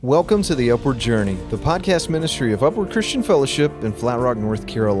Welcome to The Upward Journey, the podcast ministry of Upward Christian Fellowship in Flat Rock, North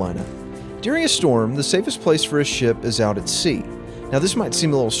Carolina. During a storm, the safest place for a ship is out at sea. Now, this might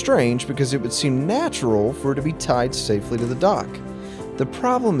seem a little strange because it would seem natural for it to be tied safely to the dock. The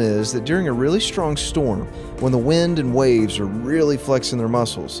problem is that during a really strong storm, when the wind and waves are really flexing their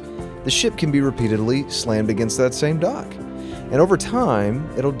muscles, the ship can be repeatedly slammed against that same dock. And over time,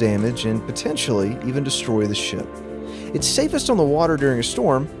 it'll damage and potentially even destroy the ship. It's safest on the water during a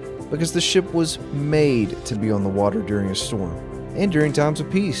storm because the ship was made to be on the water during a storm and during times of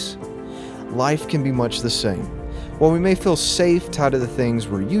peace. Life can be much the same. While we may feel safe tied to the things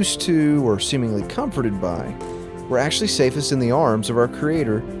we're used to or seemingly comforted by, we're actually safest in the arms of our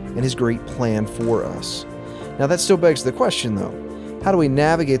Creator and His great plan for us. Now that still begs the question though, how do we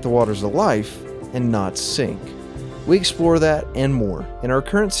navigate the waters of life and not sink? We explore that and more in our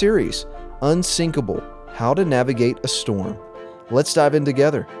current series, Unsinkable, How to Navigate a Storm. Let's dive in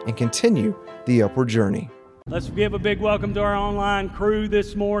together and continue the upward journey. Let's give a big welcome to our online crew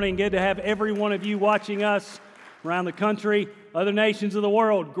this morning. Good to have every one of you watching us around the country, other nations of the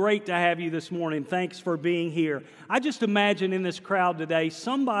world. Great to have you this morning. Thanks for being here. I just imagine in this crowd today,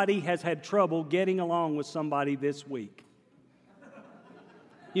 somebody has had trouble getting along with somebody this week.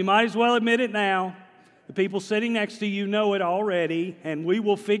 You might as well admit it now. The people sitting next to you know it already, and we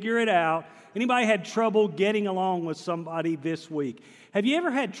will figure it out. Anybody had trouble getting along with somebody this week? Have you ever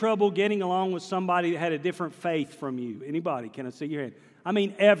had trouble getting along with somebody that had a different faith from you? Anybody? Can I see your hand? I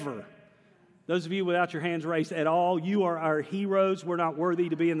mean, ever. Those of you without your hands raised at all, you are our heroes. We're not worthy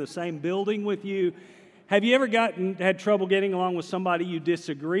to be in the same building with you. Have you ever had trouble getting along with somebody you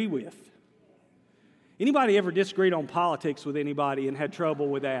disagree with? Anybody ever disagreed on politics with anybody and had trouble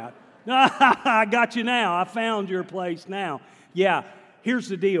with that? I got you now. I found your place now. Yeah, here's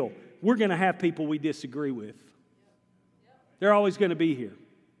the deal. We're going to have people we disagree with. They're always going to be here.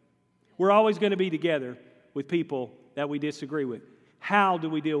 We're always going to be together with people that we disagree with. How do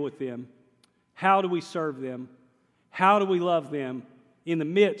we deal with them? How do we serve them? How do we love them in the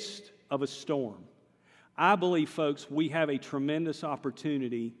midst of a storm? I believe, folks, we have a tremendous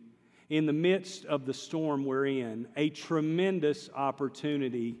opportunity in the midst of the storm we're in, a tremendous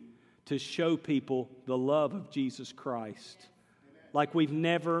opportunity to show people the love of Jesus Christ like we've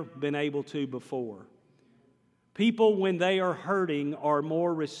never been able to before. People, when they are hurting, are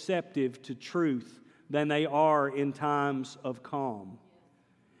more receptive to truth than they are in times of calm.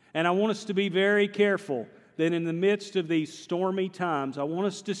 And I want us to be very careful that in the midst of these stormy times, I want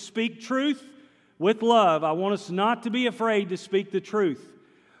us to speak truth with love. I want us not to be afraid to speak the truth.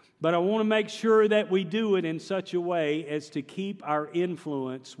 But I want to make sure that we do it in such a way as to keep our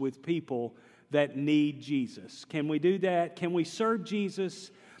influence with people that need Jesus. Can we do that? Can we serve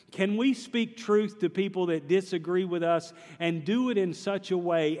Jesus? Can we speak truth to people that disagree with us and do it in such a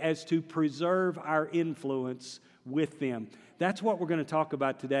way as to preserve our influence with them? That's what we're going to talk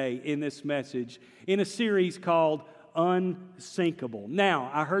about today in this message in a series called Unsinkable. Now,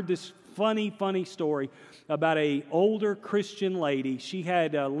 I heard this funny story about an older Christian lady. She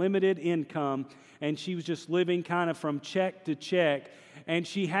had a limited income and she was just living kind of from check to check. And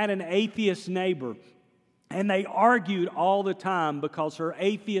she had an atheist neighbor. And they argued all the time because her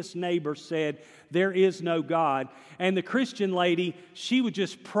atheist neighbor said, there is no God. And the Christian lady, she would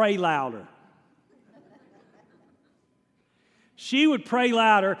just pray louder. She would pray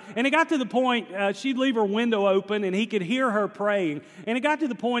louder, and it got to the point, she'd leave her window open, and he could hear her praying. And it got to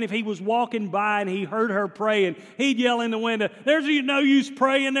the point, if he was walking by and he heard her praying, he'd yell in the window, there's no use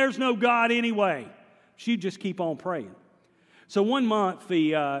praying, there's no God anyway. She'd just keep on praying. So one month,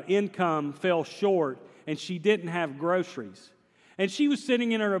 the income fell short, and she didn't have groceries. And she was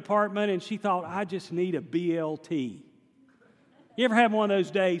sitting in her apartment, and she thought, I just need a BLT. You ever have one of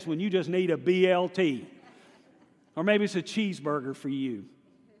those days when you just need a BLT? Or maybe it's a cheeseburger for you.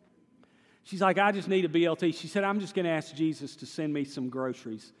 She's like, I just need a BLT. She said, I'm just going to ask Jesus to send me some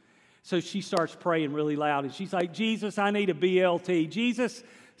groceries. So she starts praying really loud. And she's like, Jesus, I need a BLT. Jesus,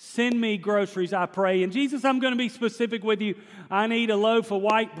 send me groceries, I pray. And Jesus, I'm going to be specific with you. I need a loaf of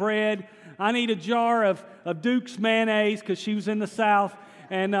white bread. I need a jar of Duke's mayonnaise because she was in the South.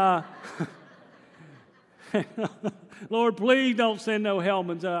 And Lord, please don't send no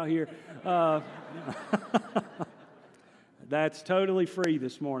Hellmann's out here. That's totally free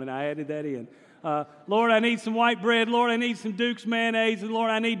this morning. I added that in. Lord, I need some white bread. Lord, I need some Duke's mayonnaise. And Lord,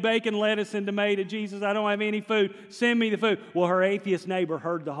 I need bacon, lettuce, and tomato. Jesus, I don't have any food. Send me the food. Well, her atheist neighbor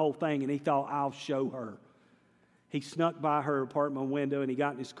heard the whole thing, and he thought, I'll show her. He snuck by her apartment window, and he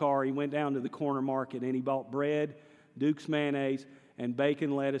got in his car. He went down to the corner market, and he bought bread, Duke's mayonnaise, and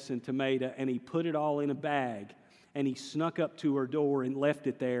bacon, lettuce, and tomato, and he put it all in a bag. And he snuck up to her door and left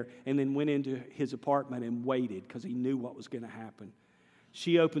it there and then went into his apartment and waited because he knew what was going to happen.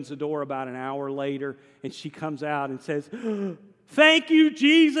 She opens the door about an hour later and she comes out and says, "Thank you,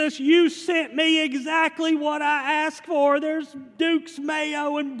 Jesus. You sent me exactly what I asked for. There's Duke's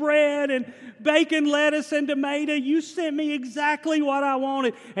mayo and bread and bacon, lettuce, and tomato. You sent me exactly what I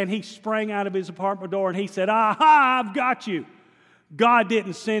wanted." And he sprang out of his apartment door and he said, "Aha, I've got you. God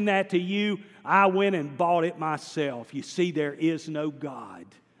didn't send that to you. I went and bought it myself. You see, there is no God."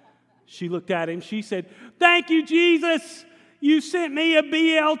 She looked at him. She said, "Thank you, Jesus. You sent me a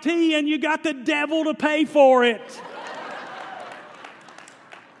BLT and you got the devil to pay for it."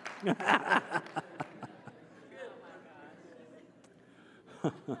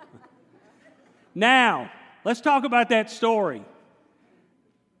 Now, let's talk about that story.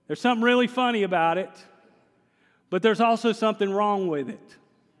 There's something really funny about it, but there's also something wrong with it.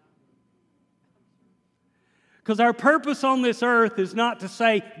 Because our purpose on this earth is not to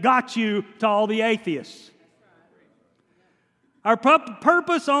say, "Got you," to all the atheists. Our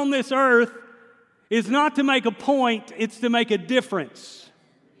purpose on this earth is not to make a point, it's to make a difference.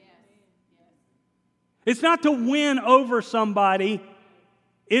 It's not to win over somebody,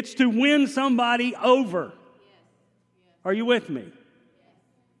 it's to win somebody over. Are you with me?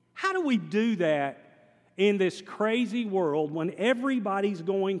 How do we do that in this crazy world when everybody's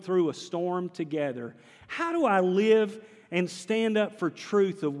going through a storm together? How do I live and stand up for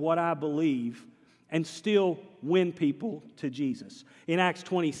truth of what I believe and still win people to Jesus? In Acts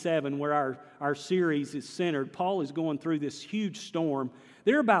 27, where our series is centered, Paul is going through this huge storm.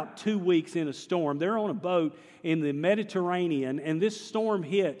 They're about 2 weeks in a storm. They're on a boat in the Mediterranean, and this storm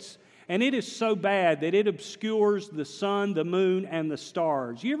hits. And it is so bad that it obscures the sun, the moon, and the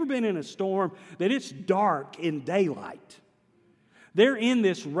stars. You ever been in a storm that it's dark in daylight? They're in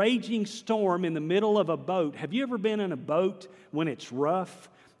this raging storm in the middle of a boat. Have you ever been in a boat when it's rough?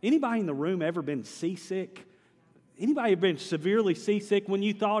 Anybody in the room ever been seasick? Anybody ever been severely seasick when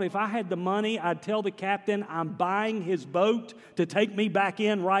you thought, if I had the money, I'd tell the captain I'm buying his boat to take me back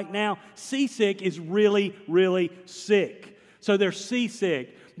in right now? Seasick is really, really sick. So they're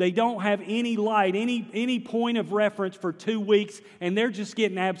seasick. They don't have any light, any point of reference for 2 weeks, and they're just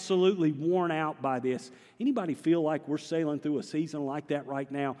getting absolutely worn out by this. Anybody feel like we're sailing through a season like that right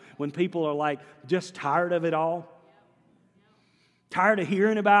now when people are like just tired of it all? Tired of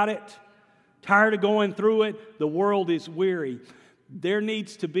hearing about it? Tired of going through it? The world is weary. There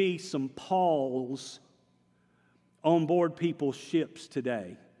needs to be some Pauls on board people's ships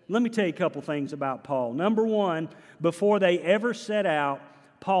today. Let me tell you a couple things about Paul. Number one, before they ever set out,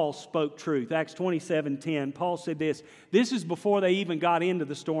 Paul spoke truth. Acts 27:10, Paul said this. This is before they even got into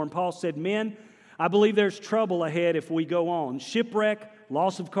the storm. Paul said, "Men, I believe there's trouble ahead if we go on. Shipwreck,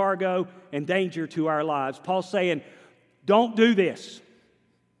 loss of cargo, and danger to our lives." Paul's saying, don't do this.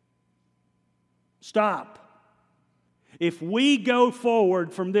 Stop. If we go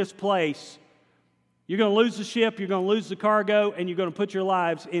forward from this place, you're going to lose the ship, you're going to lose the cargo, and you're going to put your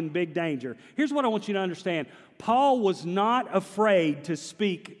lives in big danger. Here's what I want you to understand. Paul was not afraid to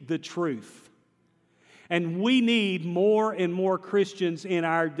speak the truth. And we need more and more Christians in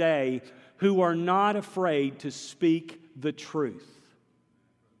our day who are not afraid to speak the truth.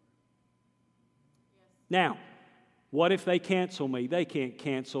 Now, what if they cancel me? They can't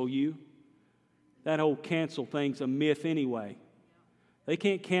cancel you. That whole cancel thing's a myth anyway. They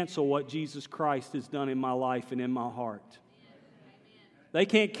can't cancel what Jesus Christ has done in my life and in my heart. They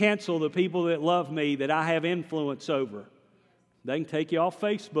can't cancel the people that love me that I have influence over. They can take you off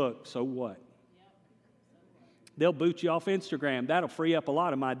Facebook, so what? They'll boot you off Instagram. That'll free up a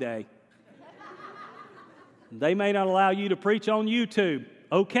lot of my day. They may not allow you to preach on YouTube.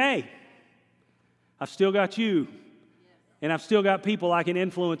 Okay. I've still got you. And I've still got people I can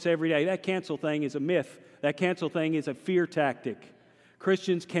influence every day. That cancel thing is a myth. That cancel thing is a fear tactic.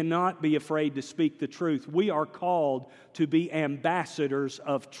 Christians cannot be afraid to speak the truth. We are called to be ambassadors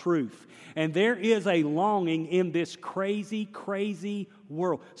of truth. And there is a longing in this crazy, crazy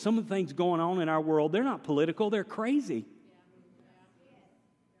world. Some of the things going on in our world, they're not political, they're crazy.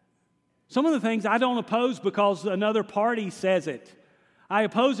 Some of the things I don't oppose because another party says it. I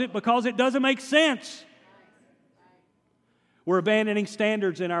oppose it because it doesn't make sense. We're abandoning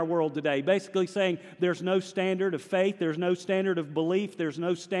standards in our world today, basically saying there's no standard of faith, there's no standard of belief, there's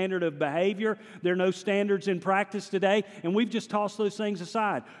no standard of behavior, there are no standards in practice today, and we've just tossed those things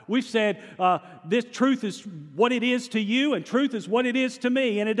aside. We've said this truth is what it is to you, and truth is what it is to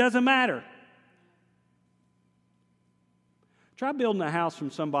me, and it doesn't matter. Try building a house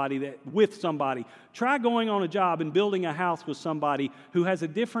with somebody. Try going on a job and building a house with somebody who has a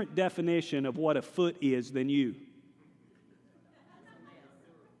different definition of what a foot is than you.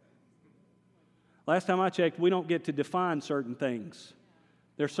 Last time I checked, we don't get to define certain things.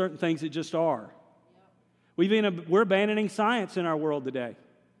 There are certain things that just are. We're abandoning science in our world today.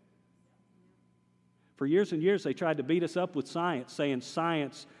 For years and years, they tried to beat us up with science, saying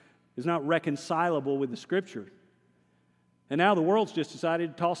science is not reconcilable with the Scripture. And now the world's just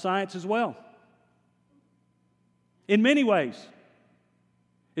decided to toss science as well. In many ways.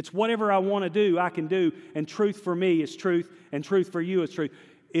 It's whatever I want to do, I can do, and truth for me is truth, and truth for you is truth.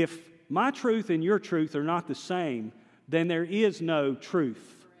 If my truth and your truth are not the same, then there is no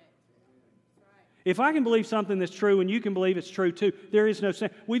truth. If I can believe something that's true and you can believe it's true too, there is no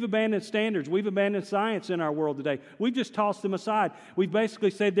standard. We've abandoned standards. We've abandoned science in our world today. We've just tossed them aside. We've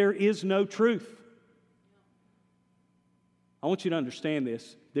basically said there is no truth. I want you to understand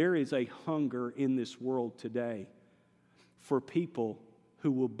this. There is a hunger in this world today for people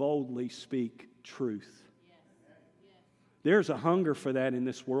who will boldly speak truth. There's a hunger for that in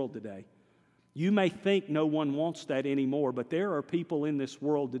this world today. You may think no one wants that anymore, but there are people in this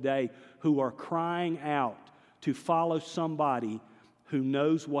world today who are crying out to follow somebody who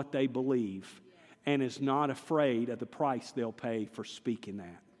knows what they believe and is not afraid of the price they'll pay for speaking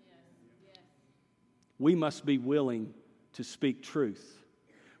that. We must be willing to speak truth.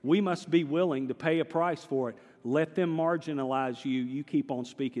 We must be willing to pay a price for it. Let them marginalize you, you keep on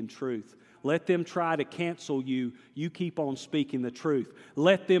speaking truth. Let them try to cancel you, you keep on speaking the truth.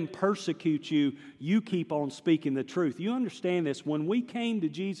 Let them persecute you, you keep on speaking the truth. You understand this? When we came to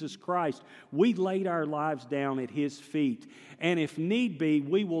Jesus Christ, we laid our lives down at His feet. And if need be,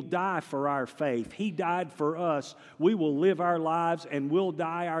 we will die for our faith. He died for us. We will live our lives and we'll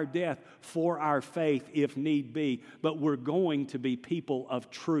die our death for our faith if need be. But we're going to be people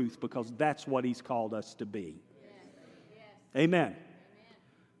of truth because that's what He's called us to be. Amen.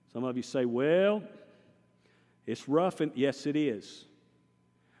 Some of you say, well, it's rough. And yes, it is.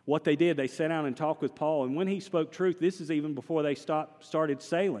 What they did, they sat down and talked with Paul. And when he spoke truth, this is even before they started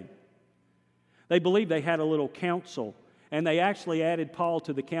sailing. They believed they had a little council. And they actually added Paul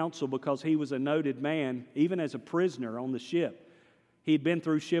to the council because he was a noted man, even as a prisoner on the ship. He'd been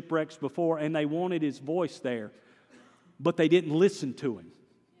through shipwrecks before, and they wanted his voice there. But they didn't listen to him.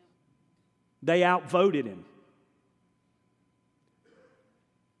 They outvoted him.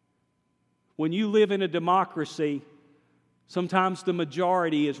 When you live in a democracy, sometimes the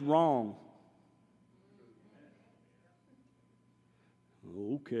majority is wrong.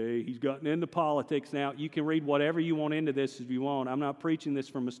 Okay, he's gotten into politics now. You can read whatever you want into this if you want. I'm not preaching this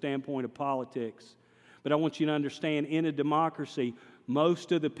from a standpoint of politics. But I want you to understand, in a democracy,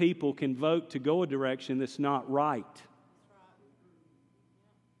 most of the people can vote to go a direction that's not right.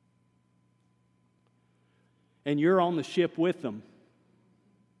 And you're on the ship with them.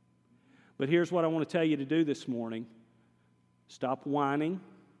 But here's what I want to tell you to do this morning. Stop whining.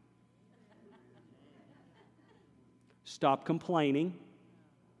 Stop complaining.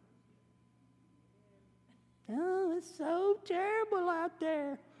 Oh, it's so terrible out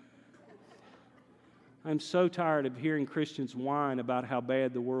there. I'm so tired of hearing Christians whine about how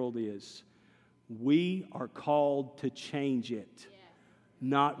bad the world is. We are called to change it,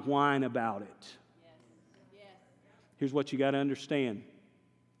 not whine about it. Here's what you got to understand.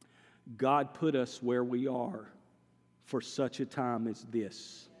 God put us where we are for such a time as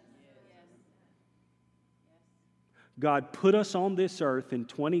this. God put us on this earth in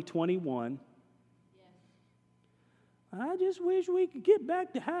 2021. I just wish we could get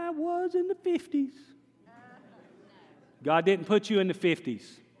back to how it was in the 50s. God didn't put you in the 50s.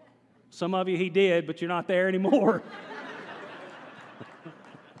 Some of you He did, but you're not there anymore.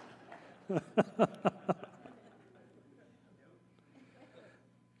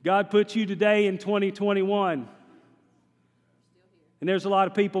 God put you today in 2021. And there's a lot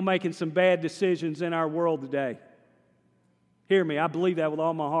of people making some bad decisions in our world today. Hear me, I believe that with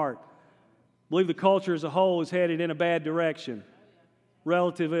all my heart. I believe the culture as a whole is headed in a bad direction.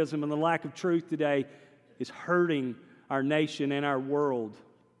 Relativism and the lack of truth today is hurting our nation and our world.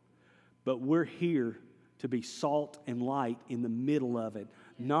 But we're here to be salt and light in the middle of it.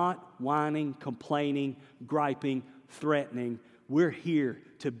 Not whining, complaining, griping, threatening. We're here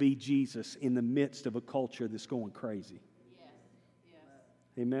to be Jesus in the midst of a culture that's going crazy.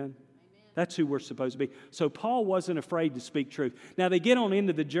 Amen? That's who we're supposed to be. So Paul wasn't afraid to speak truth. Now they get on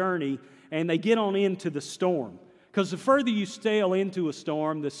into the journey and they get on into the storm. Because the further you sail into a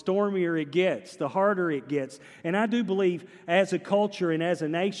storm, the stormier it gets, the harder it gets. And I do believe as a culture and as a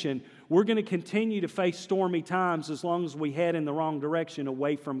nation, we're going to continue to face stormy times as long as we head in the wrong direction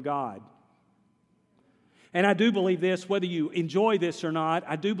away from God. And I do believe this, whether you enjoy this or not,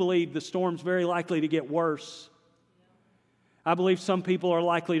 I do believe the storm's very likely to get worse. I believe some people are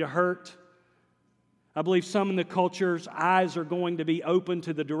likely to hurt. I believe some in the culture's eyes are going to be open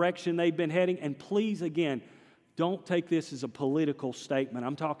to the direction they've been heading. And please, again, don't take this as a political statement.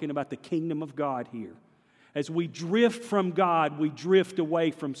 I'm talking about the kingdom of God here. As we drift from God, we drift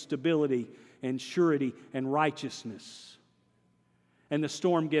away from stability and surety and righteousness. And the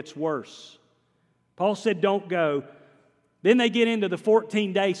storm gets worse. Paul said, don't go. Then they get into the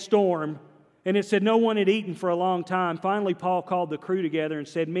 14-day storm, and it said no one had eaten for a long time. Finally, Paul called the crew together and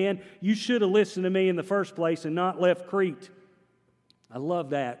said, men, you should have listened to me in the first place and not left Crete. I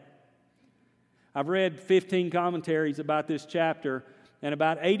love that. I've read 15 commentaries about this chapter, and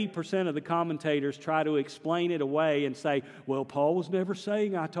about 80% of the commentators try to explain it away and say, well, Paul was never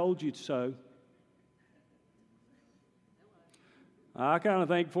saying, I told you so. I kind of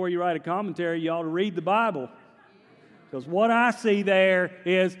think before you write a commentary, you ought to read the Bible. Because what I see there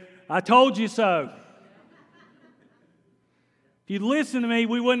is, I told you so. If you'd listened to me,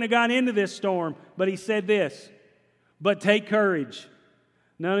 we wouldn't have got into this storm. But he said this, but take courage.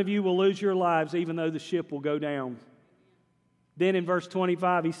 None of you will lose your lives, even though the ship will go down. Then in verse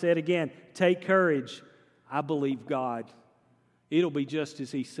 25, he said again, take courage. I believe God. It'll be just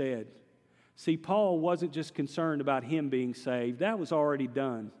as he said. See, Paul wasn't just concerned about him being saved. That was already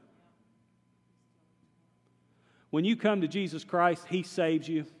done. When you come to Jesus Christ, he saves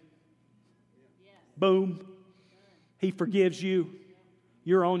you. Boom. He forgives you.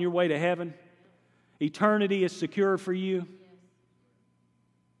 You're on your way to heaven. Eternity is secure for you.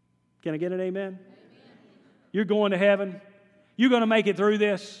 Can I get an amen? You're going to heaven. You're going to make it through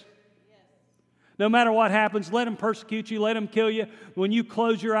this. No matter what happens, let them persecute you, let them kill you. When you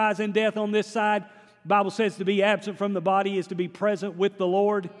close your eyes in death on this side, the Bible says to be absent from the body is to be present with the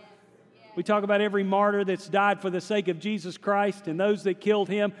Lord. We talk about every martyr that's died for the sake of Jesus Christ, and those that killed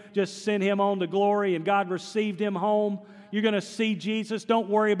him just sent him on to glory, and God received him home. You're going to see Jesus. Don't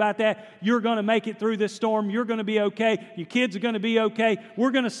worry about that. You're going to make it through this storm. You're going to be okay. Your kids are going to be okay.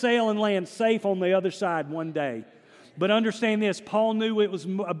 We're going to sail and land safe on the other side one day. But understand this, Paul knew it was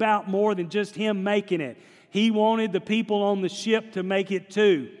about more than just him making it. He wanted the people on the ship to make it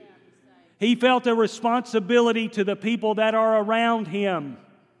too. He felt a responsibility to the people that are around him.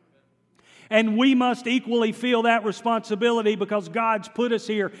 And we must equally feel that responsibility because God's put us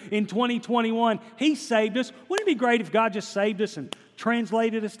here in 2021. He saved us. Wouldn't it be great if God just saved us and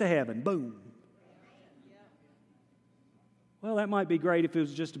translated us to heaven? Boom. Well, that might be great if it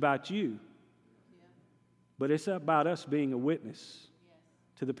was just about you. But it's about us being a witness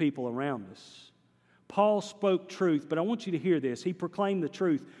to the people around us. Paul spoke truth, but I want you to hear this. He proclaimed the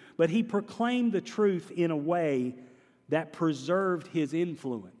truth, but he proclaimed the truth in a way that preserved his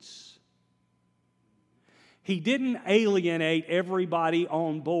influence. He didn't alienate everybody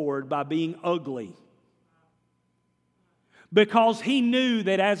on board by being ugly. Because he knew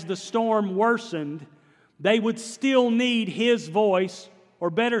that as the storm worsened, they would still need his voice, or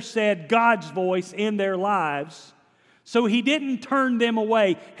better said, God's voice in their lives. So he didn't turn them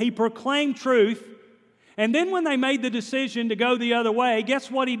away. He proclaimed truth. And then when they made the decision to go the other way, guess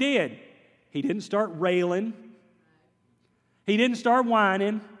what he did? He didn't start railing. He didn't start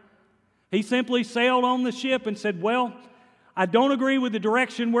whining. He simply sailed on the ship and said, well, I don't agree with the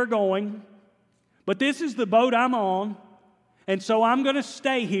direction we're going, but this is the boat I'm on, and so I'm going to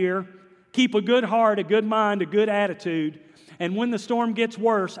stay here, keep a good heart, a good mind, a good attitude, and when the storm gets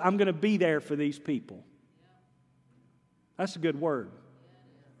worse, I'm going to be there for these people. That's a good word.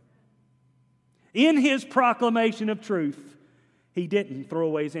 In his proclamation of truth, he didn't throw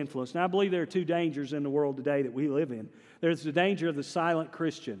away his influence. Now, I believe there are two dangers in the world today that we live in. There's the danger of the silent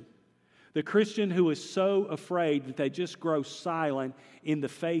Christian. The Christian who is so afraid that they just grow silent in the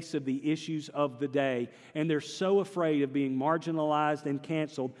face of the issues of the day. And they're so afraid of being marginalized and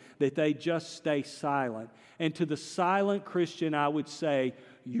canceled that they just stay silent. And to the silent Christian, I would say,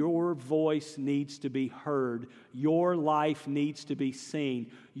 your voice needs to be heard. Your life needs to be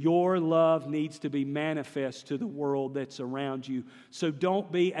seen. Your love needs to be manifest to the world that's around you. So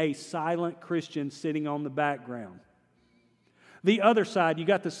don't be a silent Christian sitting on the background. The other side, you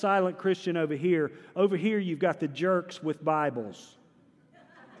got the silent Christian over here. Over here, you've got the jerks with Bibles.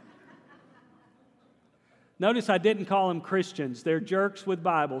 Notice I didn't call them Christians. They're jerks with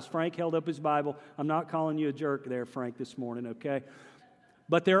Bibles. Frank held up his Bible. I'm not calling you a jerk there, Frank, this morning, okay?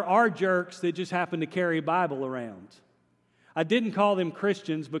 But there are jerks that just happen to carry a Bible around. I didn't call them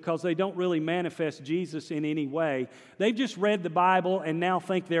Christians because they don't really manifest Jesus in any way. They've just read the Bible and now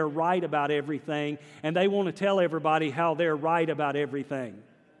think they're right about everything, and they want to tell everybody how they're right about everything.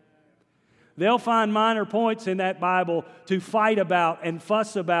 They'll find minor points in that Bible to fight about and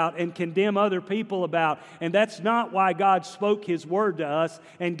fuss about and condemn other people about, and that's not why God spoke His Word to us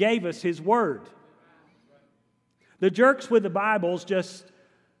and gave us His Word. The jerks with the Bibles just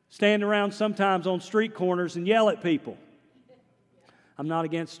stand around sometimes on street corners and yell at people. I'm not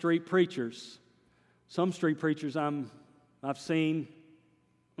against street preachers. Some street preachers I've seen.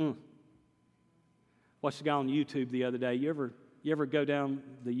 Watched a guy on YouTube the other day. You ever go down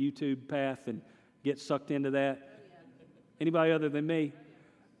the YouTube path and get sucked into that? Anybody other than me?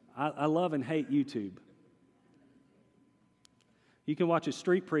 I love and hate YouTube. You can watch a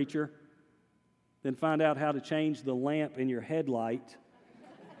street preacher, then find out how to change the lamp in your headlight,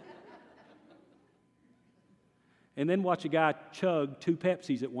 and then watch a guy chug 2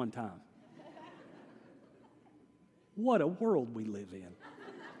 Pepsis at one time. What a world we live in.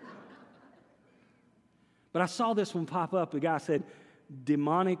 But I saw this one pop up. The guy said,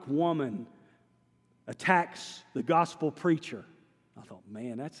 demonic woman attacks the gospel preacher. I thought,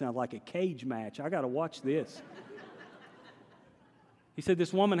 man, that sounds like a cage match. I got to watch this. He said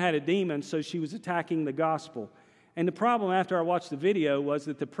this woman had a demon, so she was attacking the gospel. And the problem after I watched the video was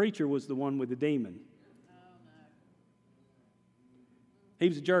that the preacher was the one with the demon. He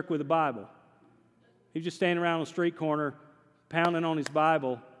was a jerk with the Bible. He was just standing around on the street corner, pounding on his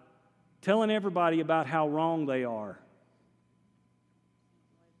Bible, telling everybody about how wrong they are.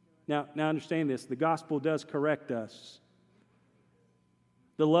 Now understand this. The gospel does correct us.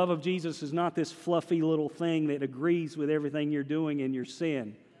 The love of Jesus is not this fluffy little thing that agrees with everything you're doing in your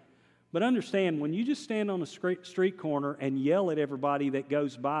sin. But understand, when you just stand on a street corner and yell at everybody that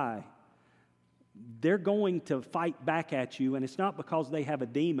goes by, they're going to fight back at you, and it's not because they have a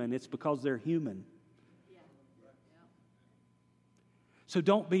demon, it's because they're human. So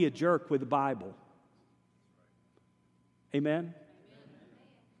don't be a jerk with the Bible. Amen?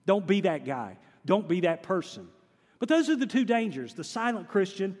 Don't be that guy. Don't be that person. But those are the 2 dangers, the silent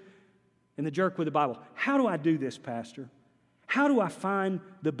Christian and the jerk with the Bible. How do I do this, Pastor? How do I find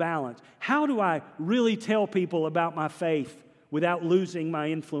the balance? How do I really tell people about my faith without losing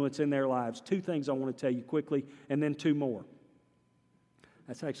my influence in their lives? 2 things I want to tell you quickly, and then 2 more.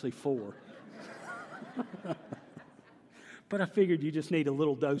 That's actually 4. But I figured you just need a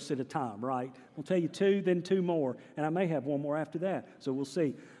little dose at a time, right? I'll tell you 2, then 2 more, and I may have 1 more after that, so we'll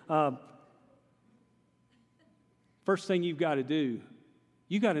see. First thing you've got to do,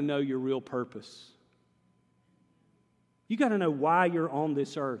 you got to know your real purpose. You got to know why you're on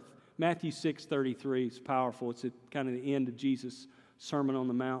this earth. Matthew 6:33 is powerful. It's at kind of the end of Jesus' Sermon on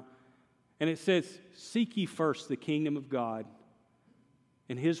the Mount. And it says, seek ye first the kingdom of God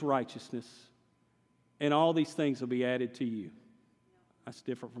and His righteousness, and all these things will be added to you. That's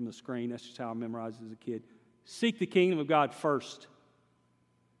different from the screen. That's just how I memorized as a kid. Seek the kingdom of God first.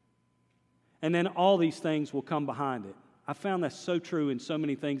 And then all these things will come behind it. I found that's so true in so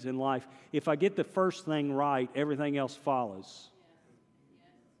many things in life. If I get the first thing right, everything else follows.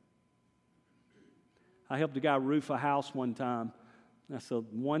 I helped a guy roof a house one time. That's the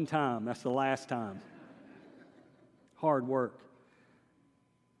one time. That's the last time. Hard work.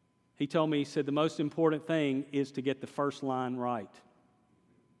 He told me, he said, the most important thing is to get the first line right.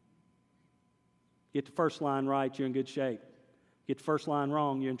 Get the first line right, you're in good shape. Get the first line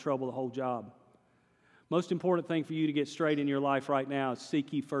wrong, you're in trouble the whole job. Most important thing for you to get straight in your life right now is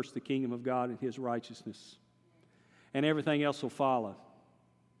seek ye first the kingdom of God and His righteousness. And everything else will follow.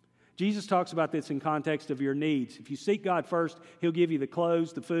 Jesus talks about this in context of your needs. If you seek God first, He'll give you the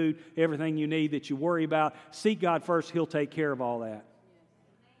clothes, the food, everything you need that you worry about. Seek God first, He'll take care of all that.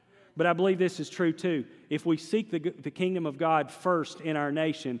 But I believe this is true too. If we seek the kingdom of God first in our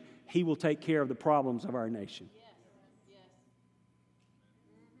nation, He will take care of the problems of our nation.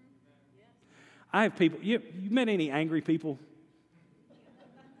 I have people, you met any angry people?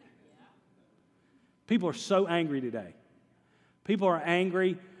 People are so angry today. People are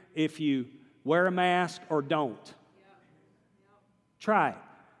angry if you wear a mask or don't. Try it.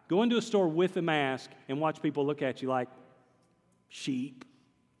 Go into a store with a mask and watch people look at you like sheep.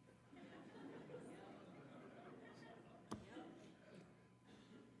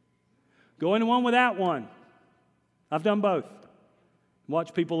 Go into one without one. I've done both.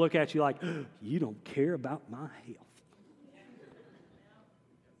 Watch people look at you like, you don't care about my health.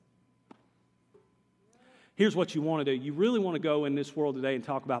 Here's what you want to do. You really want to go in this world today and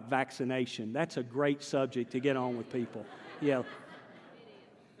talk about vaccination. That's a great subject to get on with people. Yeah.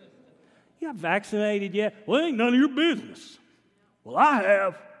 You got vaccinated yet? Well, it ain't none of your business. Well, I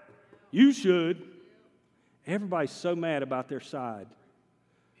have. You should. Everybody's so mad about their side.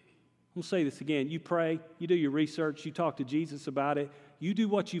 I'm going to say this again. You pray, you do your research, you talk to Jesus about it, you do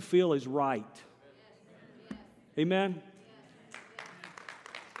what you feel is right. Amen?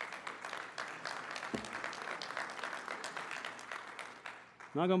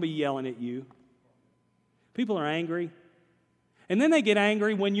 I'm not going to be yelling at you. People are angry. And then they get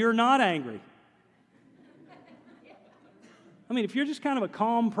angry when you're not angry. I mean, if you're just kind of a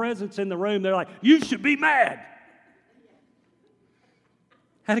calm presence in the room, they're like, you should be mad.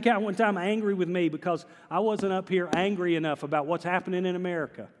 I had a guy one time angry with me because I wasn't up here angry enough about what's happening in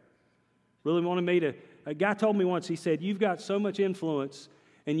America. Really wanted me to, a guy told me once, he said, you've got so much influence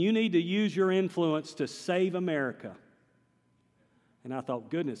and you need to use your influence to save America. And I thought,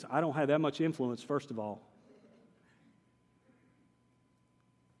 goodness, I don't have that much influence, first of all.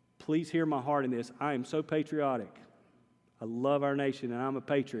 Please hear my heart in this. I am so patriotic. I love our nation and I'm a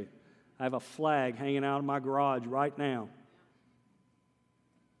patriot. I have a flag hanging out of my garage right now.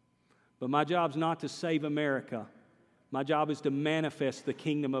 But my job's not to save America. My job is to manifest the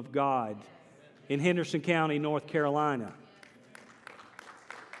kingdom of God in Henderson County, North Carolina.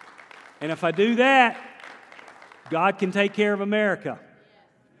 And if I do that, God can take care of America.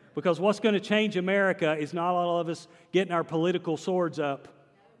 Because what's going to change America is not all of us getting our political swords up.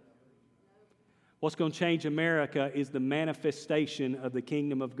 What's going to change America is the manifestation of the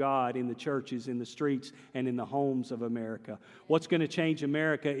kingdom of God in the churches, in the streets, and in the homes of America. What's going to change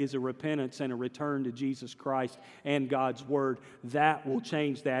America is a repentance and a return to Jesus Christ and God's Word. That will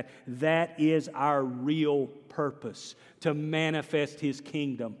change that. That is our real purpose, to manifest His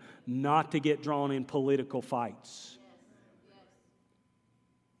kingdom, not to get drawn in political fights.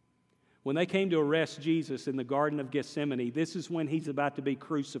 When they came to arrest Jesus in the Garden of Gethsemane, this is when He's about to be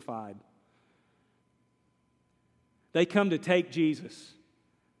crucified. They come to take Jesus.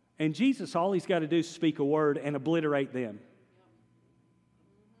 And Jesus, all He's got to do is speak a word and obliterate them.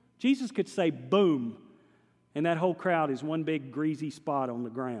 Jesus could say, boom, and that whole crowd is one big greasy spot on the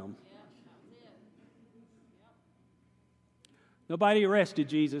ground. Nobody arrested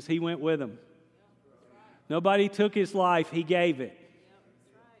Jesus. He went with them. Nobody took His life. He gave it.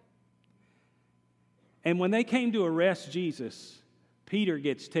 And when they came to arrest Jesus, Peter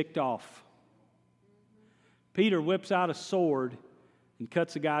gets ticked off. Peter whips out a sword and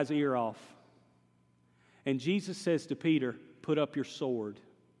cuts a guy's ear off. And Jesus says to Peter, put up your sword.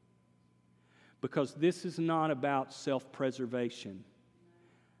 Because this is not about self-preservation.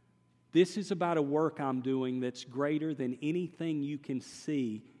 This is about a work I'm doing that's greater than anything you can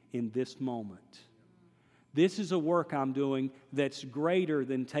see in this moment. This is a work I'm doing that's greater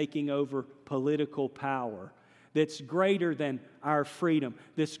than taking over political power, that's greater than our freedom,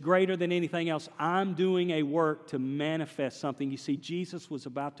 that's greater than anything else. I'm doing a work to manifest something. You see, Jesus was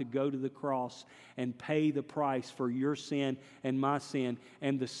about to go to the cross and pay the price for your sin and my sin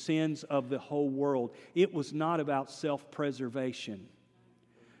and the sins of the whole world. It was not about self-preservation.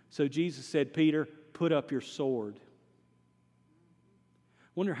 So Jesus said, Peter, put up your sword. I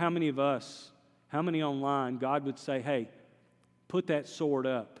wonder how many of us, how many online, God would say, hey, put that sword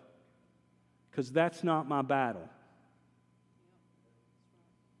up, because that's not my battle.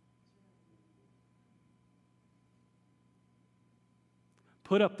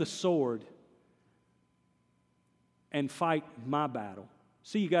 Put up the sword and fight my battle.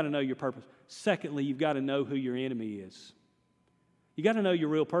 See, you got to know your purpose. Secondly, you've got to know who your enemy is. You got to know your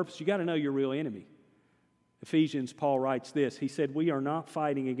real purpose. You got to know your real enemy. Ephesians, Paul writes this. He said, we are not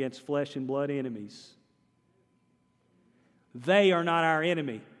fighting against flesh and blood enemies. They are not our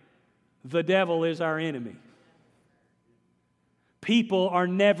enemy. The devil is our enemy. People are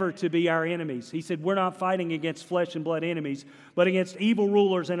never to be our enemies. He said, we're not fighting against flesh and blood enemies, but against evil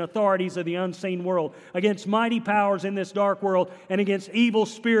rulers and authorities of the unseen world, against mighty powers in this dark world, and against evil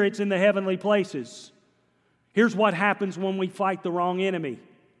spirits in the heavenly places. Here's what happens when we fight the wrong enemy.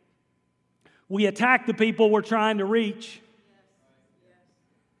 We attack the people we're trying to reach.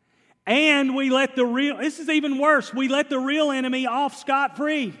 And we let this is even worse, we let the real enemy off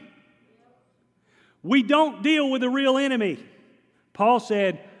scot-free. We don't deal with the real enemy. Paul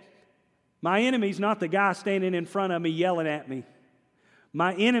said, my enemy's not the guy standing in front of me yelling at me.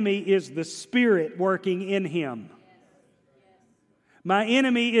 My enemy is the spirit working in him. My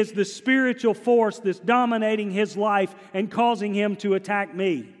enemy is the spiritual force that's dominating his life and causing him to attack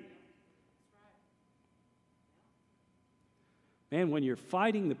me. Man, when you're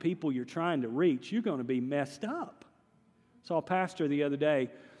fighting the people you're trying to reach, you're going to be messed up. I saw a pastor the other day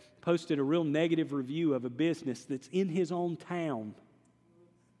posted a real negative review of a business that's in his own town.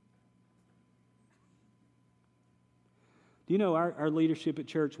 Do you know our leadership at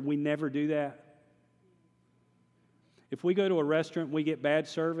church, we never do that? If we go to a restaurant and we get bad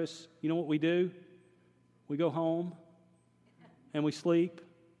service, you know what we do? We go home and we sleep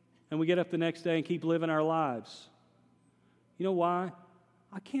and we get up the next day and keep living our lives. You know why?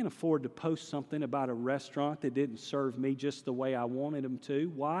 I can't afford to post something about a restaurant that didn't serve me just the way I wanted them to.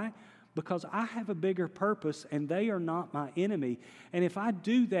 Why? Because I have a bigger purpose and they are not my enemy. And if I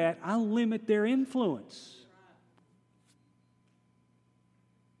do that, I limit their influence.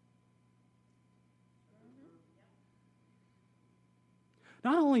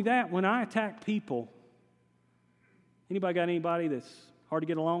 Not only that, when I attack people, anybody got anybody that's hard to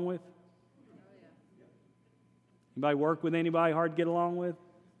get along with? Anybody work with anybody hard to get along with?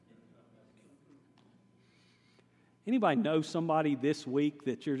 Anybody know somebody this week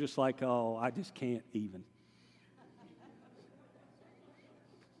that you're just like, oh, I just can't even?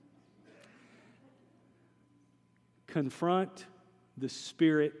 Confront the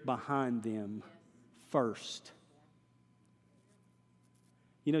spirit behind them first.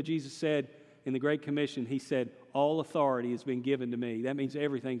 You know, Jesus said in the Great Commission, He said, all authority has been given to me. That means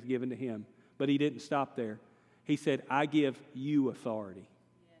everything's given to Him. But He didn't stop there. He said, I give you authority.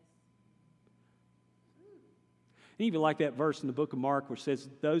 And even like that verse in the book of Mark where it says,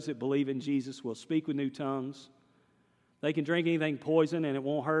 those that believe in Jesus will speak with new tongues. They can drink anything poison and it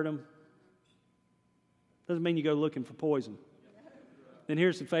won't hurt them. Doesn't mean you go looking for poison. Then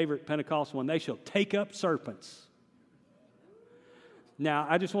here's the favorite Pentecostal one. They shall take up serpents. Now,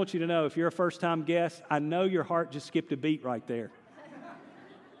 I just want you to know, if you're a first-time guest, I know your heart just skipped a beat right there.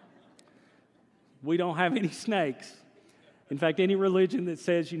 We don't have any snakes. In fact, any religion that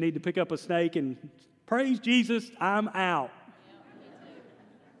says you need to pick up a snake and praise Jesus, I'm out.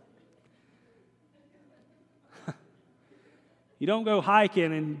 You don't go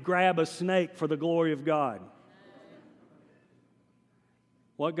hiking and grab a snake for the glory of God.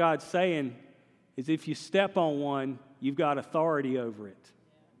 What God's saying is if you step on one, you've got authority over it.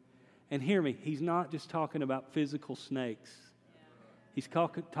 And hear me, He's not just talking about physical snakes. He's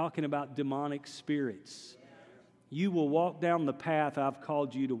talking about demonic spirits. You will walk down the path I've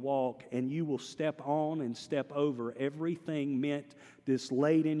called you to walk, and you will step on and step over everything meant this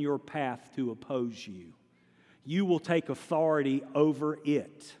laid in your path to oppose you. You will take authority over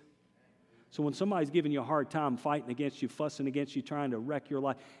it. So when somebody's giving you a hard time, fighting against you, fussing against you, trying to wreck your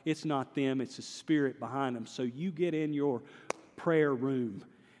life, it's not them, it's the spirit behind them. So you get in your prayer room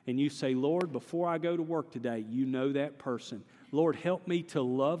and you say, Lord, before I go to work today, you know that person. Lord, help me to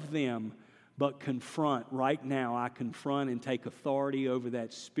love them, but confront. Right now, I confront and take authority over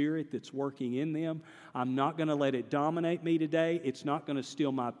that spirit that's working in them. I'm not going to let it dominate me today. It's not going to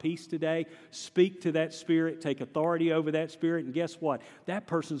steal my peace today. Speak to that spirit, take authority over that spirit, and guess what? That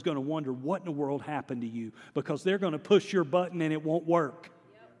person's going to wonder what in the world happened to you, because they're going to push your button and it won't work.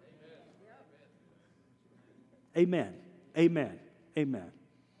 Amen. Amen. Amen.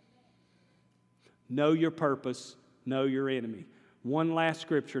 Know your purpose. Know your enemy. One last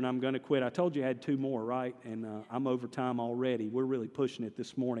scripture, and I'm going to quit. I told you I had two more, right? And I'm over time already. We're really pushing it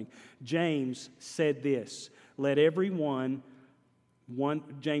this morning. James said this, let everyone,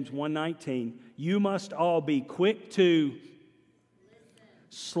 James 1:19, you must all be quick to,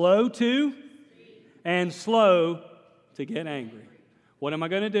 slow to, and slow to get angry. What am I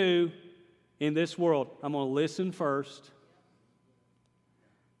going to do in this world? I'm going to listen first.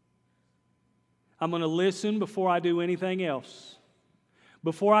 I'm going to listen before I do anything else.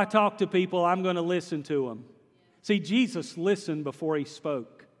 Before I talk to people, I'm going to listen to them. See, Jesus listened before He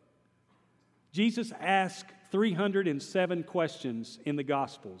spoke. Jesus asked 307 questions in the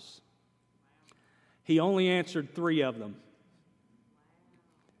Gospels. He only answered 3 of them.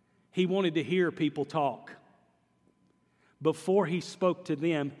 He wanted to hear people talk. Before He spoke to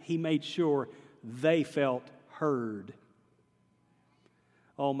them, He made sure they felt heard.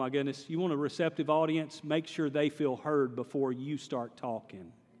 Oh my goodness, you want a receptive audience? Make sure they feel heard before you start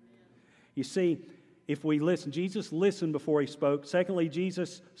talking. You see, if we listen, Jesus listened before He spoke. Secondly,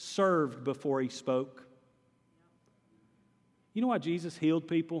 Jesus served before He spoke. You know why Jesus healed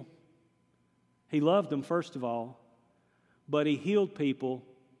people? He loved them, first of all, but He healed people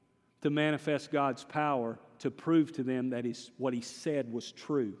to manifest God's power, to prove to them that what He said was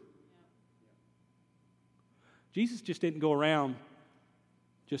true. Jesus just didn't go around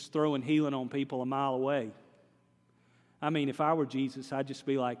just throwing healing on people a mile away. I mean, if I were Jesus, I'd just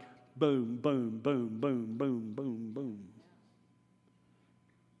be like, boom, boom, boom, boom, boom, boom, boom.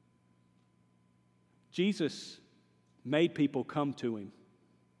 Jesus made people come to Him.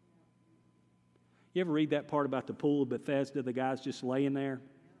 You ever read that part about the pool of Bethesda, the guy's just laying there?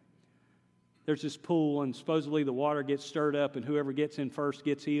 There's this pool, and supposedly the water gets stirred up, and whoever gets in first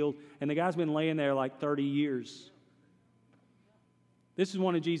gets healed. And the guy's been laying there like 30 years. This is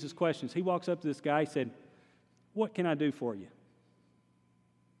one of Jesus' questions. He walks up to this guy, he said, what can I do for you?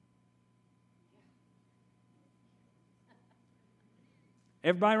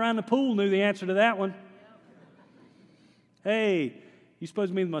 Everybody around the pool knew the answer to that one. Hey, You're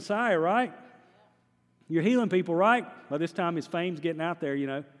supposed to be the Messiah, right? You're healing people, right? By this time, his fame's getting out there,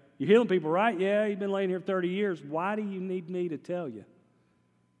 You're healing people, right? Yeah, you've been laying here 30 years. Why do you need me to tell you?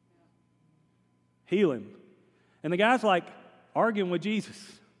 Heal him. And the guy's like arguing with Jesus.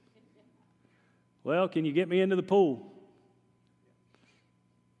 Well, can you get me into the pool?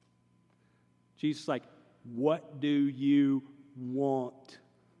 Jesus is like, what do you want?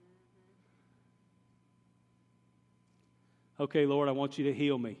 Okay, Lord, I want you to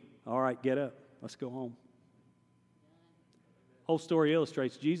heal me. All right, get up. Let's go home. Whole story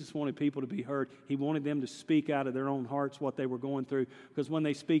illustrates Jesus wanted people to be heard. He wanted them to speak out of their own hearts what they were going through, because when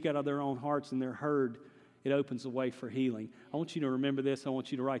they speak out of their own hearts and they're heard, it opens the way for healing. I want you to remember this. I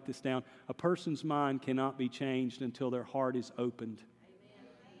want you to write this down. A person's mind cannot be changed until their heart is opened.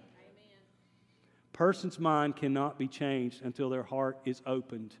 Person's mind cannot be changed until their heart is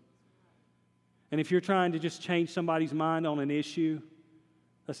opened. And if you're trying to just change somebody's mind on an issue,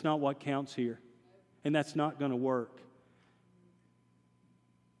 that's not what counts here. And that's not going to work.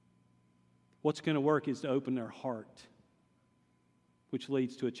 What's going to work is to open their heart, which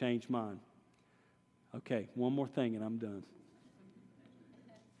leads to a changed mind. Okay, one more thing and I'm done.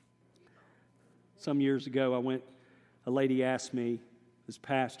 Some years ago, a lady asked me, as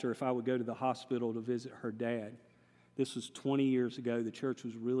pastor, if I would go to the hospital to visit her dad. This was 20 years ago. The church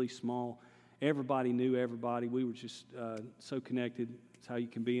was really small. Everybody knew everybody. We were just so connected. That's how you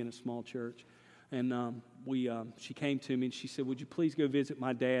can be in a small church. And she came to me and she said, would you please go visit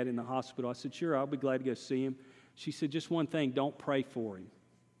my dad in the hospital? I said, sure, I'll be glad to go see him. She said, just one thing, don't pray for him.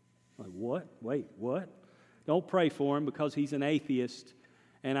 I'm like, what? Wait, what? Don't pray for him because he's an atheist.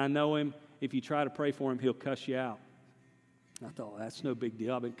 And I know him. If you try to pray for him, he'll cuss you out. I thought, that's no big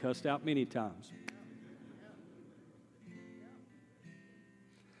deal. I've been cussed out many times.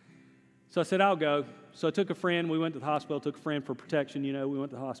 So I said, I'll go. So I took a friend. We went to the hospital. Took a friend for protection. We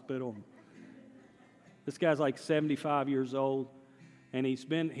went to the hospital. This guy's like 75 years old. And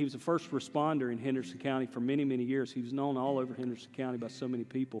he was a first responder in Henderson County for many, many years. He was known all over Henderson County by so many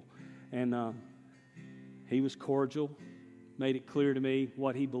people. And he was cordial, made it clear to me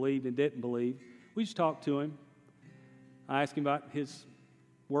what he believed and didn't believe. We just talked to him. I asked him about his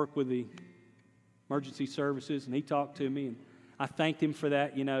work with the emergency services, and he talked to me, and I thanked him for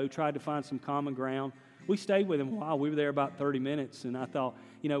that, tried to find some common ground. We stayed with him a while. We were there about 30 minutes, and I thought,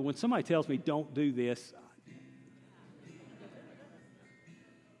 when somebody tells me don't do this,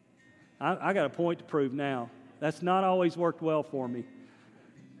 I got a point to prove now. That's not always worked well for me.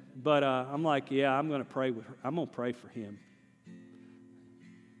 But I'm like, yeah, I'm going to pray with her. I'm going to pray for him.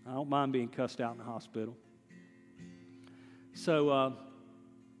 I don't mind being cussed out in the hospital. So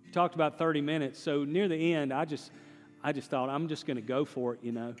talked about 30 minutes. So near the end, I just thought, I'm just going to go for it,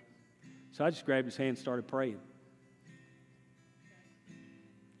 So I just grabbed his hand and started praying.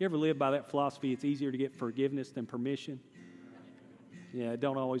 You ever live by that philosophy, it's easier to get forgiveness than permission? Yeah, it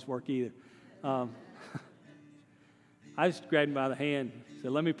don't always work either. I just grabbed him by the hand,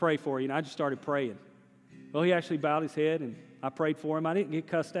 said, let me pray for you. And I just started praying. Well, he actually bowed his head, and I prayed for him. I didn't get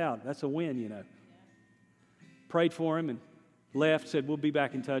cussed out. That's a win, Prayed for him and left, said, we'll be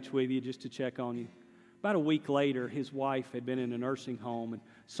back in touch with you just to check on you. About a week later, his wife had been in a nursing home, and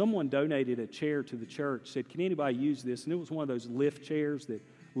someone donated a chair to the church, said, can anybody use this? And it was one of those lift chairs that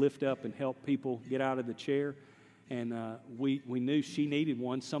lift up and help people get out of the chair. And we knew she needed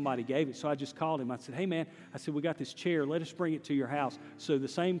one. Somebody gave it. So I just called him. I said, hey, man, we got this chair. Let us bring it to your house. So the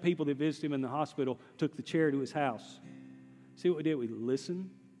same people that visited him in the hospital took the chair to his house. See what we did? We listened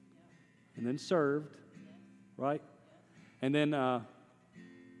and then served, right? And then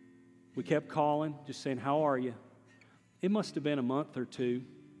we kept calling, just saying, how are you? It must have been a month or two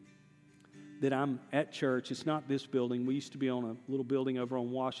that I'm at church. It's not this building. We used to be on a little building over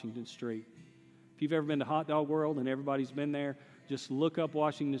on Washington Street. If you've ever been to Hot Dog World and everybody's been there, just look up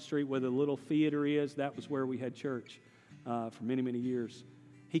Washington Street where the little theater is. That was where we had church for many, many years.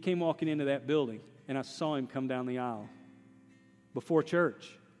 He came walking into that building, and I saw him come down the aisle before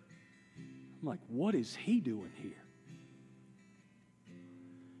church. I'm like, what is he doing here?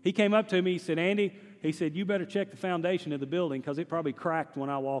 He came up to me, he said, Andy, he said, you better check the foundation of the building because it probably cracked when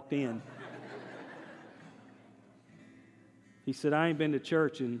I walked in. He said, I ain't been to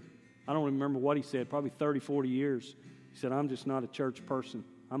church in, I don't remember what he said, probably 30, 40 years. He said, I'm just not a church person.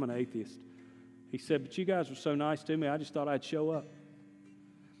 I'm an atheist. He said, but you guys were so nice to me, I just thought I'd show up.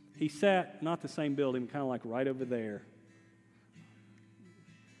 He sat, not the same building, kind of like right over there.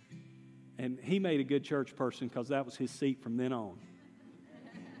 And he made a good church person because that was his seat from then on.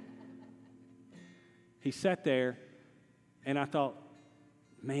 He sat there, and I thought,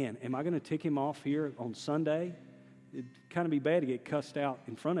 man, am I going to tick him off here on Sunday? it'd kind of be bad to get cussed out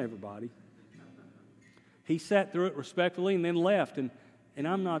in front of everybody. He sat through it respectfully and then left. And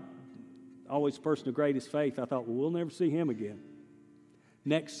I'm not always the person of greatest faith. I thought, well, we'll never see him again.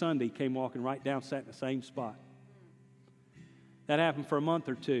 Next Sunday, he came walking right down, sat in the same spot. That happened for a month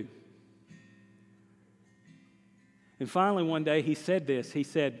or two. And finally, one day, he said this. He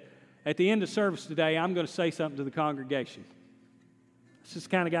said, at the end of service today, I'm going to say something to the congregation. That's just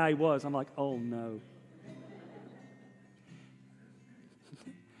the kind of guy he was. I'm like, oh, no.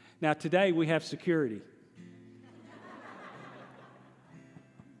 Now, today, we have security.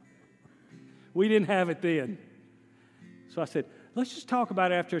 We didn't have it then. So I said, let's just talk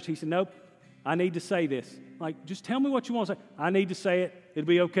about it after. He said, nope, I need to say this. Like, just tell me what you want to say. I need to say it. It'll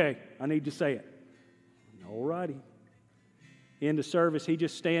be okay. I need to say it. All righty. End of service, he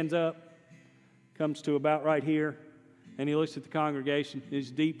just stands up, comes to about right here, and he looks at the congregation in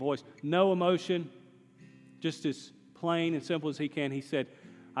his deep voice. No emotion, just as plain and simple as he can. He said,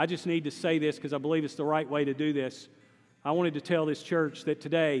 I just need to say this because I believe it's the right way to do this. I wanted to tell this church that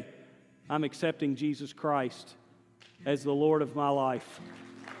today I'm accepting Jesus Christ as the Lord of my life.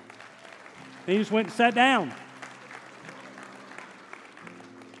 And he just went and sat down.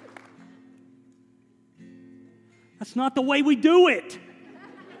 That's not the way we do it.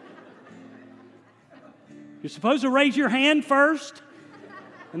 You're supposed to raise your hand first,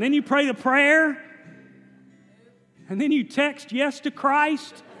 and then you pray the prayer, and then you text yes to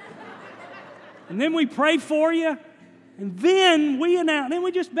Christ, and then we pray for you, and then we announce, then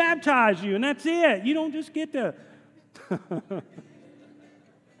we just baptize you, and that's it. You don't just get to...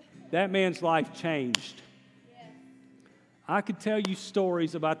 That man's life changed. I could tell you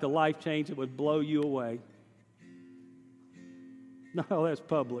stories about the life change that would blow you away. No, that's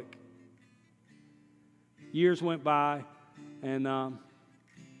public. Years went by, and I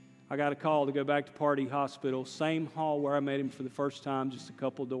got a call to go back to Pardee Hospital, same hall where I met him for the first time, just a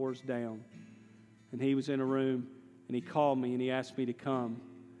couple doors down. And he was in a room, and he called me, and he asked me to come,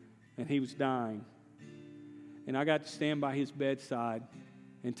 and he was dying. And I got to stand by his bedside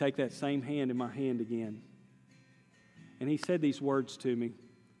and take that same hand in my hand again. And he said these words to me.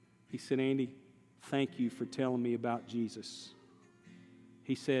 He said, Andy, thank you for telling me about Jesus.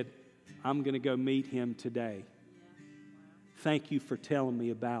 He said, I'm going to go meet him today. Thank you for telling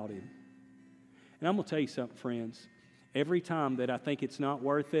me about him. And I'm going to tell you something, friends. Every time that I think it's not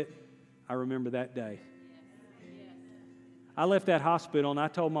worth it, I remember that day. I left that hospital and I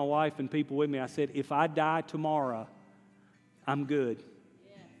told my wife and people with me, I said, if I die tomorrow, I'm good.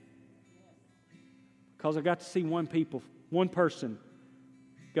 Because I got to see one person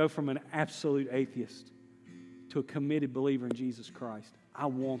go from an absolute atheist to a committed believer in Jesus Christ. I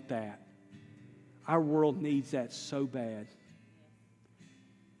want that. Our world needs that so bad.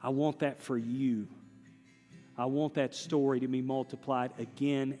 I want that for you. I want that story to be multiplied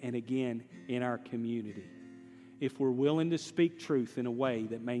again and again in our community. If we're willing to speak truth in a way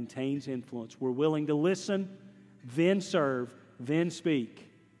that maintains influence, we're willing to listen, then serve, then speak,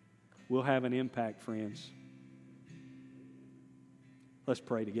 we'll have an impact, friends. Let's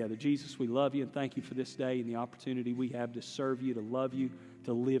pray together. Jesus, we love you and thank you for this day and the opportunity we have to serve you, to love you,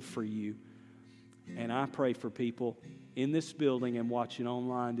 to live for you. And I pray for people in this building and watching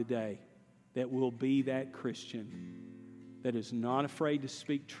online today that will be that Christian that is not afraid to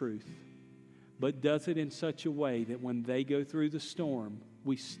speak truth, but does it in such a way that when they go through the storm,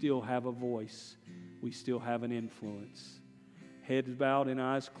 we still have a voice. We still have an influence. Heads bowed and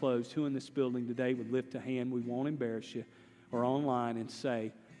eyes closed. Who in this building today would lift a hand? We won't embarrass you. Or online and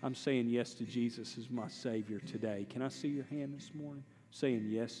say, I'm saying yes to Jesus as my Savior today. Can I see your hand this morning? Saying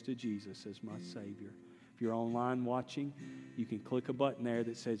yes to Jesus as my Savior. If you're online watching, you can click a button there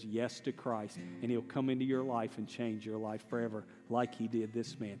that says yes to Christ, and He'll come into your life and change your life forever like He did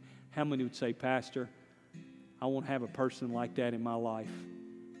this man. How many would say, Pastor, I want to have a person like that in my life,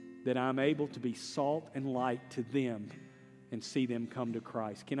 that I'm able to be salt and light to them and see them come to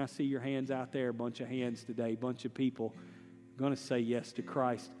Christ? Can I see your hands out there? A bunch of hands today, a bunch of people going to say yes to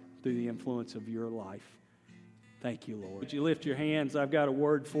Christ through the influence of your life. Thank you, Lord. Would you lift your hands? I've got a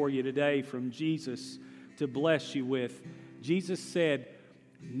word for you today from Jesus to bless you with. Jesus said,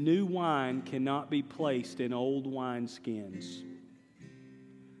 new wine cannot be placed in old wineskins.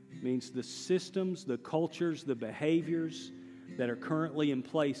 It means the systems, the cultures, the behaviors that are currently in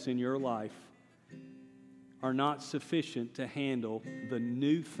place in your life are not sufficient to handle the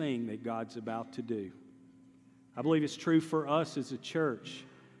new thing that God's about to do. I believe it's true for us as a church.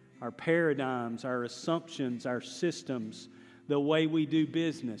 Our paradigms, our assumptions, our systems, the way we do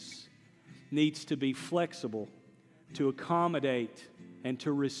business needs to be flexible to accommodate and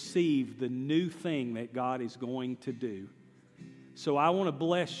to receive the new thing that God is going to do. So I want to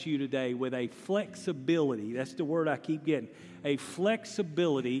bless you today with a flexibility. That's the word I keep getting. A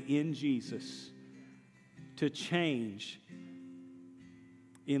flexibility in Jesus to change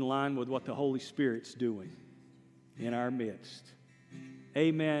in line with what the Holy Spirit's doing in our midst.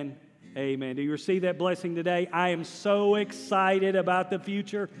 Amen. Amen. Do you receive that blessing today? I am so excited about the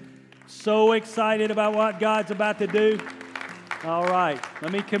future. So excited about what God's about to do. All right.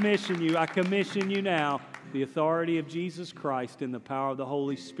 Let me commission you. I commission you now. The authority of Jesus Christ and the power of the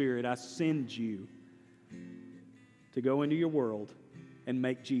Holy Spirit. I send you to go into your world and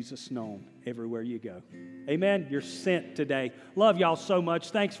make Jesus known everywhere you go. Amen. You're sent today. Love y'all so much.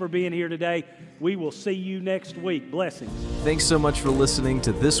 Thanks for being here today. We will see you next week. Blessings. Thanks so much for listening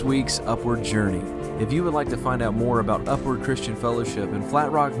to this week's Upward Journey. If you would like to find out more about Upward Christian Fellowship in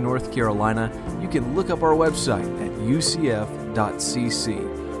Flat Rock, North Carolina, you can look up our website at ucf.cc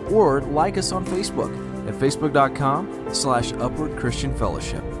or like us on Facebook at facebook.com/Upward Christian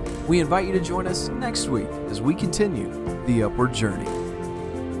Fellowship. We invite you to join us next week as we continue the Upward Journey.